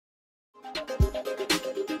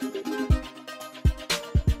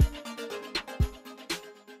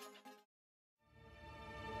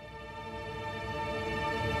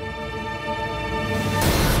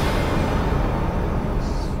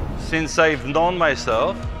Since I've known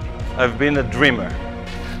myself, I've been a dreamer.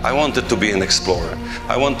 I wanted to be an explorer.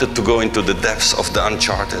 I wanted to go into the depths of the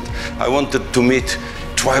uncharted. I wanted to meet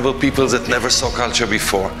tribal peoples that never saw culture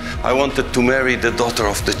before. I wanted to marry the daughter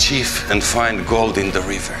of the chief and find gold in the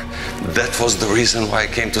river. That was the reason why I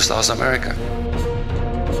came to South America.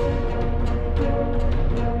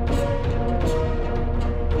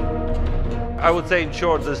 I would say, in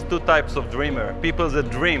short, there's two types of dreamer. People that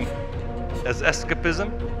dream as escapism,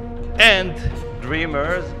 and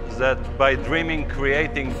dreamers that by dreaming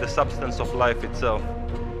creating the substance of life itself.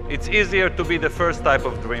 It's easier to be the first type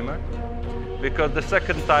of dreamer, because the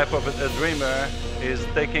second type of a dreamer is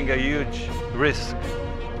taking a huge risk.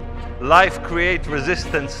 Life creates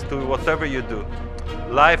resistance to whatever you do.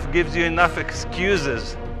 Life gives you enough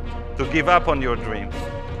excuses to give up on your dream.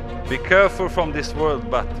 Be careful from this world,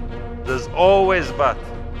 but there's always but.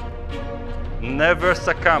 Never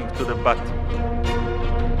succumb to the but.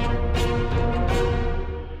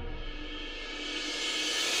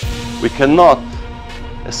 We cannot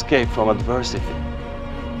escape from adversity.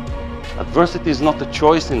 Adversity is not a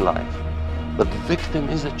choice in life, but victim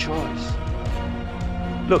is a choice.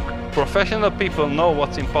 Look, professional people know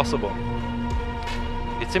what's impossible.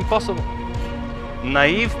 It's impossible.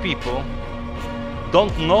 Naive people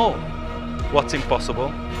don't know what's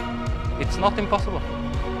impossible. It's not impossible.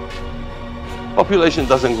 Population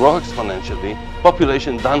doesn't grow exponentially.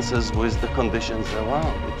 Population dances with the conditions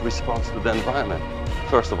around. It responds to the environment,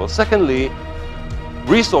 first of all. Secondly,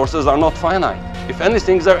 resources are not finite. If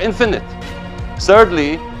anything, they're infinite.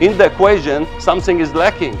 Thirdly, in the equation, something is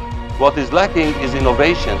lacking. What is lacking is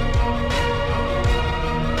innovation.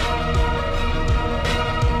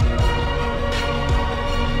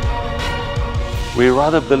 We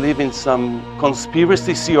rather believe in some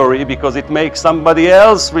conspiracy theory because it makes somebody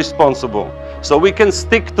else responsible. So we can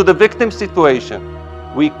stick to the victim situation.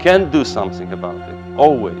 We can do something about it,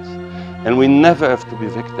 always. And we never have to be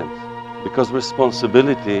victims, because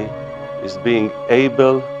responsibility is being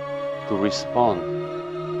able to respond.